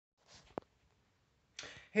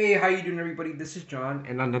Hey, how you doing, everybody? This is John,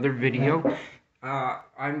 and another video.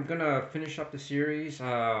 I'm gonna finish up the series.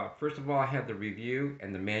 First of all, I had the review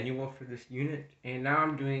and the manual for this unit, and now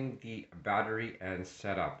I'm doing the battery and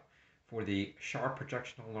setup for the shower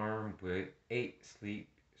projection alarm with 8 sleep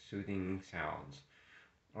soothing sounds.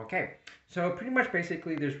 Okay, so pretty much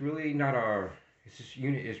basically, there's really not a. This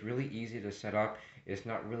unit is really easy to set up. It's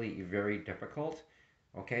not really very difficult.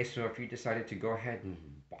 Okay, so if you decided to go ahead and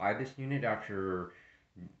buy this unit after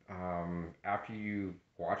you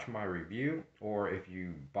watch my review, or if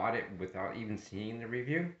you bought it without even seeing the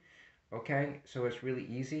review. Okay, so it's really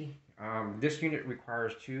easy. This unit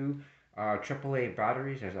requires two AAA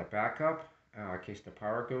batteries as a backup in case the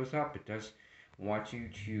power goes up. It does want you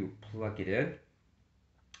to plug it in.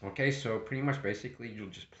 Okay, so pretty much basically you'll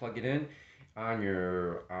just plug it in on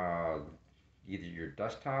your either your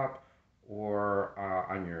desktop or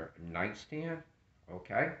on your nightstand.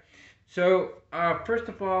 Okay, so first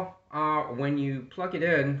of all, when you plug it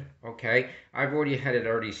in, okay, I've already had it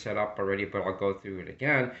already set up already, but I'll go through it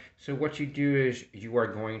again. So what you do is you are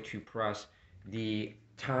going to press the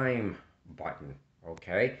time button,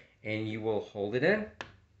 okay, and you will hold it in,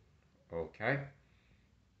 okay,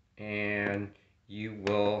 and you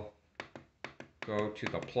will go to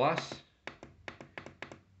the plus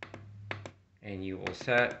and you will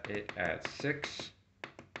set it at 6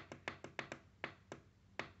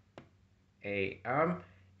 a.m.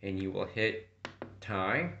 and you will hit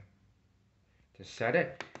time to set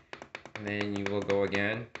it, and then you will go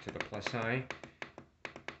again to the plus sign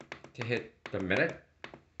to hit the minute.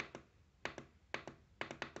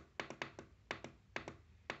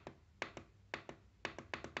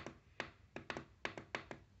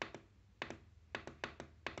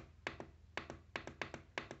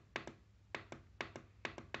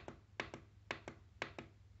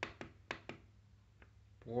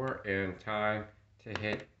 And time to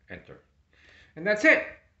hit enter. And that's it.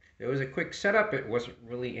 It was a quick setup. It wasn't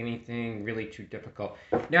really anything really too difficult.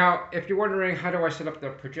 Now, if you're wondering how do I set up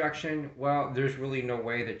the projection, well, there's really no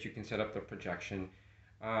way that you can set up the projection.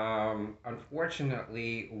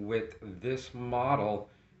 Unfortunately, with this model,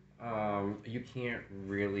 you can't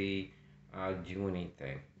really do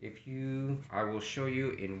anything. I will show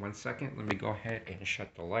you in 1 second. Let me go ahead and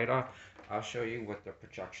shut the light off. I'll show you what the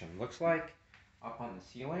projection looks like up on the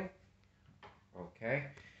ceiling. Okay,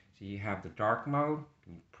 so you have the dark mode,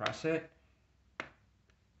 you press it,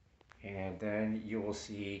 and then you will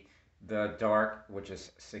see the dark, which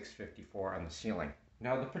is 654 on the ceiling.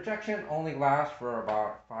 Now the projection only lasts for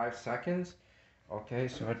about 5 seconds, okay,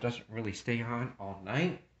 so it doesn't really stay on all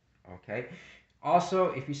night, okay.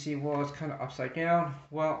 Also, if you see, well, it's kind of upside down,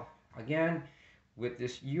 well, again, with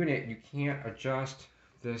this unit, you can't adjust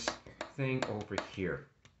this thing over here,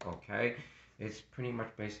 okay. It's pretty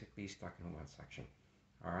much basically stuck in one section.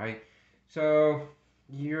 All right, so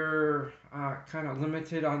you're kind of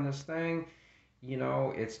limited on this thing. You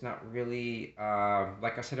know, it's not really,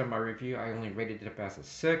 like I said in my review, I only rated it up as a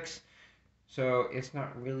 6. So it's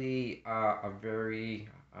not really a very,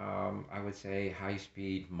 I would say,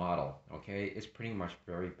 high-speed model. Okay, it's pretty much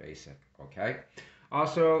very basic. Okay.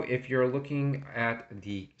 Also, if you're looking at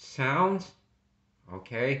the sounds,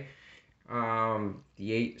 okay,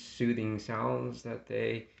 the 8 soothing sounds that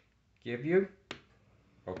they give you,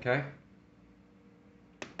 okay.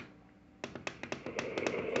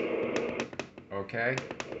 Okay.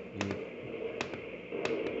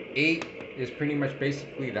 8 is pretty much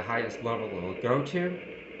basically the highest level it will go to.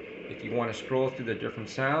 If you want to scroll through the different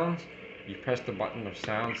sounds, you press the button of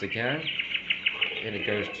sounds again, and it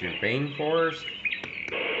goes to rainforest.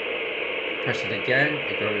 Press it again,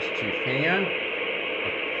 it goes to fan.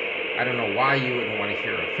 I don't know why you wouldn't want to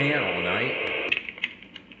hear a fan all night.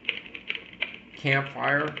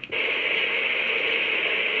 Campfire,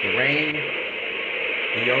 the rain,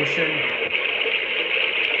 the ocean,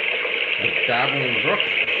 the babbling brook,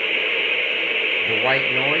 the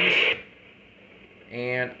white noise,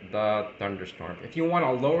 and the thunderstorm. If you want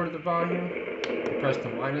to lower the volume, you press the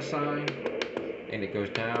minus sign and it goes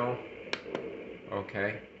down.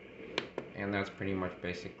 Okay, and that's pretty much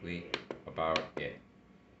basically about it.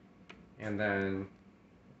 And then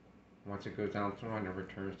once it goes down to 1, it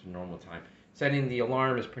returns to normal time. Setting the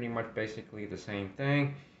alarm is pretty much basically the same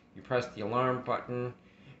thing. You press the alarm button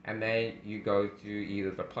and then you go to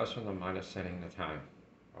either the plus or the minus setting the time.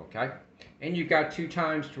 Okay, and you've got 2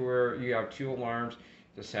 times to where you have 2 alarms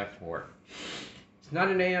to set for. It's not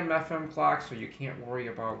an AM FM clock, so you can't worry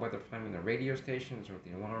about whether finding the radio stations or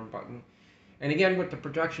the alarm button. And again, with the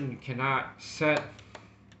projection, you cannot set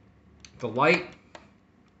the light.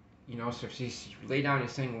 You know, so if you lay down, you're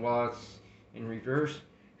saying, well, it's in reverse.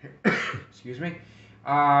 Excuse me.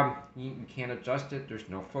 You can't adjust it. There's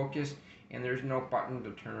no focus, and there's no button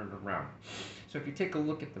to turn it around. So if you take a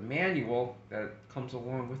look at the manual that comes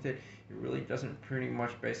along with it, it really doesn't pretty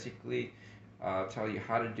much basically tell you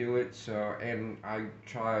how to do it. So, and I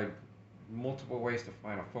tried multiple ways to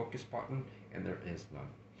find a focus button, and there is none.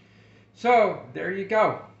 So there you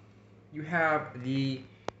go. You have the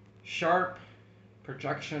Sharp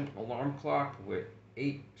projection alarm clock with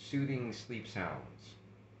 8 soothing sleep sounds.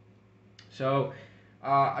 So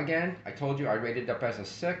again, I told you I rated it up as a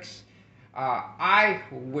 6. I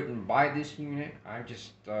wouldn't buy this unit. I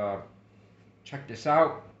just checked this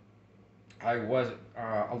out. I was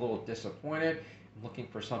a little disappointed, looking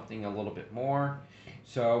for something a little bit more.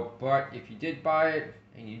 So, but if you did buy it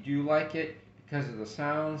and you do like it because of the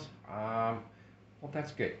sounds, well,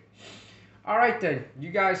 that's good. All right then, you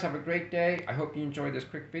guys have a great day. I hope you enjoyed this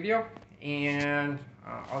quick video, and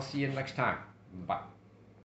I'll see you next time. Bye.